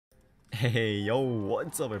Hey yo,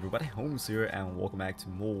 what's up everybody? Holmes here and welcome back to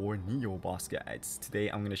more Nioh boss guides. Today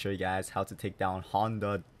I'm going to show you guys how to take down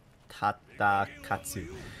Honda Tadakatsu.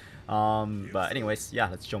 But anyways, yeah,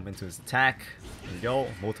 let's jump into his attack. There we go,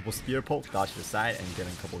 multiple spear poke, dodge to the side and get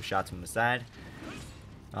a couple shots from the side.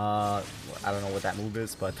 I don't know what that move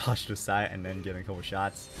is, but dodge to the side and then get a couple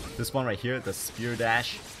shots. This one right here, the spear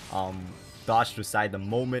dash, dodge to the side the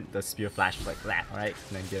moment the spear flashes like that, alright?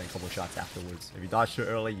 And then get a couple shots afterwards. If you dodge too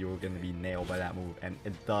early, you're gonna be nailed by that move, and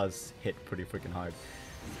it does hit pretty freaking hard.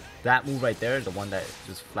 That move right there, the one that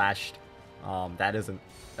just flashed,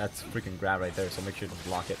 that's freaking grab right there, so make sure to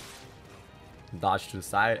block it. Dodge to the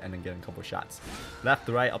side and then get a couple shots. Left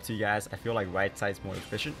to right, up to you guys. I feel like right side's more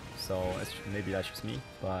efficient, so maybe that's just me,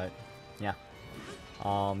 but yeah.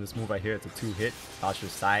 This move right here, it's a 2-hit, dodge to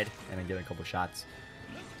the side and then get a couple shots.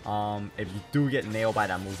 If you do get nailed by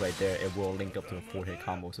that move right there, it will link up to a 4-hit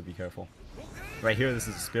combo, so be careful. Right here, this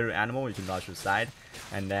is a spirit animal. You can dodge to the side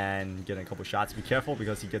and then get a couple shots. Be careful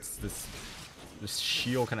because he gets this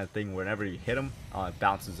shield kind of thing. Whenever you hit him, it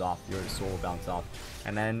bounces off. Your soul will bounce off,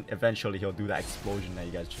 and then eventually he'll do that explosion that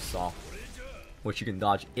you guys just saw, which you can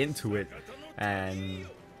dodge into it. And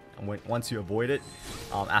once you avoid it,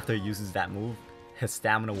 after he uses that move, his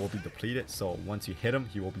stamina will be depleted, so once you hit him,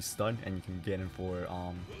 he will be stunned and you can get him for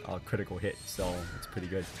a critical hit, so it's pretty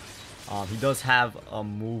good. He does have a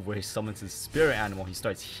move where he summons his spirit animal. He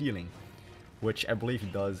starts healing, which I believe he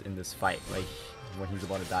does in this fight, like when he's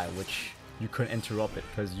about to die, which you couldn't interrupt it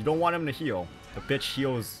because you don't want him to heal. The bitch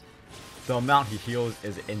heals, the amount he heals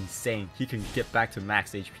is insane. He can get back to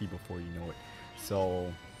max HP before you know it,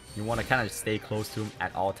 so you want to kind of stay close to him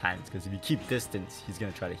at all times, because if you keep distance, he's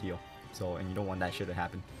gonna try to heal. So, and you don't want that shit to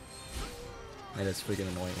happen. It is freaking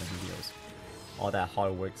annoying when he heals. All that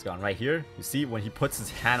hard work's gone. Right here, you see when he puts his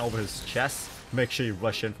hand over his chest, make sure you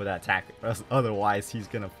rush in for that attack, otherwise he's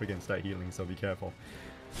gonna freaking start healing, so be careful.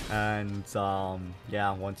 And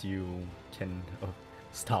yeah, once you can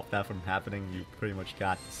stop that from happening, you pretty much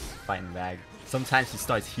got this fighting bag. Sometimes he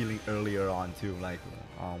starts healing earlier on too, like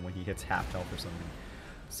when he hits half health or something,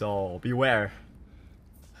 so beware.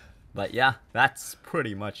 But yeah, that's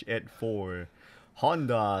pretty much it for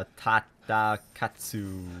Honda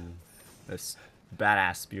Tadakatsu, this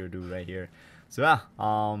badass spear dude right here. So yeah,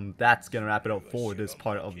 that's gonna wrap it up for this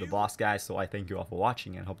part of the boss guy. So I thank you all for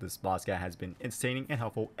watching and hope this boss guy has been entertaining and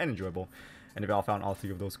helpful and enjoyable. And if y'all found all 3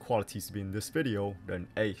 of those qualities to be in this video, then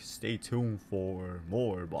hey, stay tuned for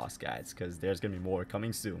more boss guides, because there's gonna be more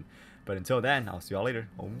coming soon. But until then, I'll see y'all later.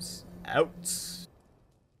 Holmes out.